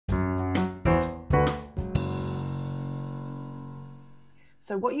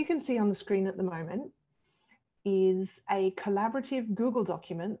So what you can see on the screen at the moment is a collaborative Google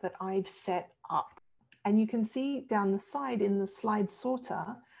document that I've set up. And you can see down the side in the slide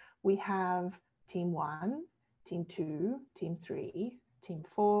sorter, we have team 1, team 2, team 3, team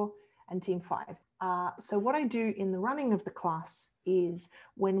 4, and team 5. So what I do in the running of the class is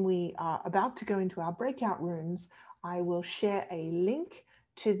when we are about to go into our breakout rooms, I will share a link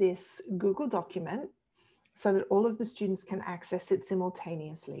to this Google document so that all of the students can access it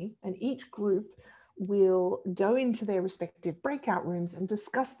simultaneously. And each group will go into their respective breakout rooms and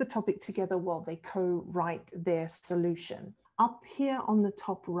discuss the topic together while they co-write their solution. Up here on the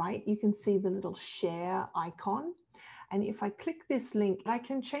top right, you can see the little share icon. And if I click this link, I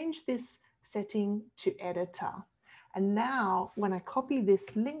can change this setting to editor. And now when I copy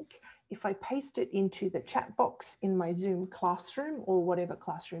this link, if I paste it into the chat box in my Zoom classroom or whatever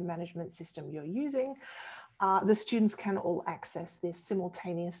classroom management system you're using, the students can all access this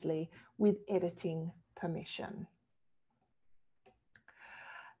simultaneously with editing permission.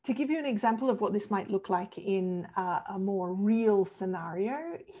 To give you an example of what this might look like in a more real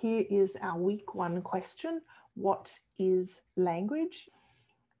scenario, here is our week 1 question: what is language?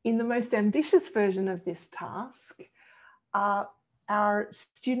 In the most ambitious version of this task, our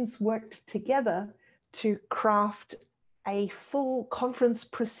students worked together to craft a full conference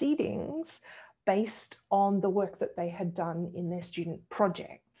proceedings based on the work that they had done in their student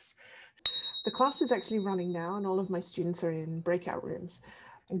projects. The class is actually running now, and all of my students are in breakout rooms.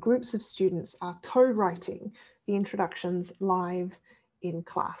 And groups of students are co-writing the introductions live in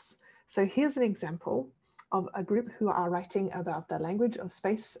class. So here's an example of a group who are writing about the language of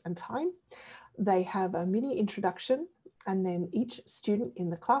space and time. They have a mini introduction, and then each student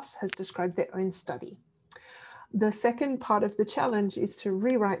in the class has described their own study. The second part of the challenge is to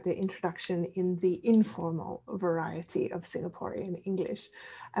rewrite the introduction in the informal variety of Singaporean English.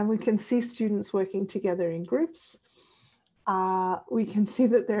 And we can see students working together in groups. We can see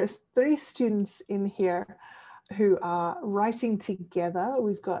that there's 3 students in here who are writing together.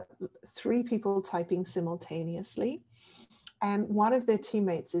 We've got 3 people typing simultaneously. And one of their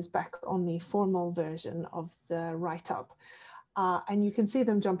teammates is back on the formal version of the write-up. And you can see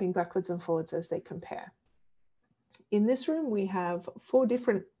them jumping backwards and forwards as they compare. In this room, we have 4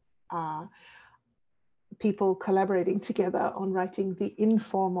 different people collaborating together on writing the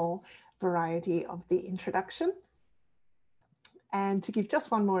informal variety of the introduction. And to give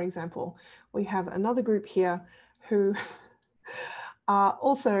just one more example, we have another group here who are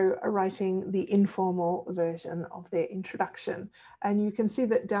also writing the informal version of their introduction. And you can see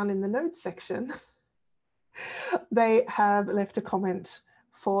that down in the notes section, they have left a comment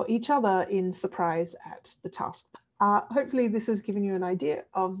for each other in surprise at the task. Hopefully this has given you an idea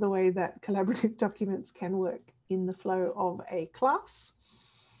of the way that collaborative documents can work in the flow of a class.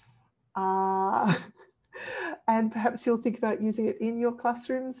 And perhaps you'll think about using it in your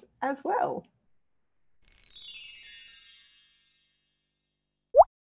classrooms as well.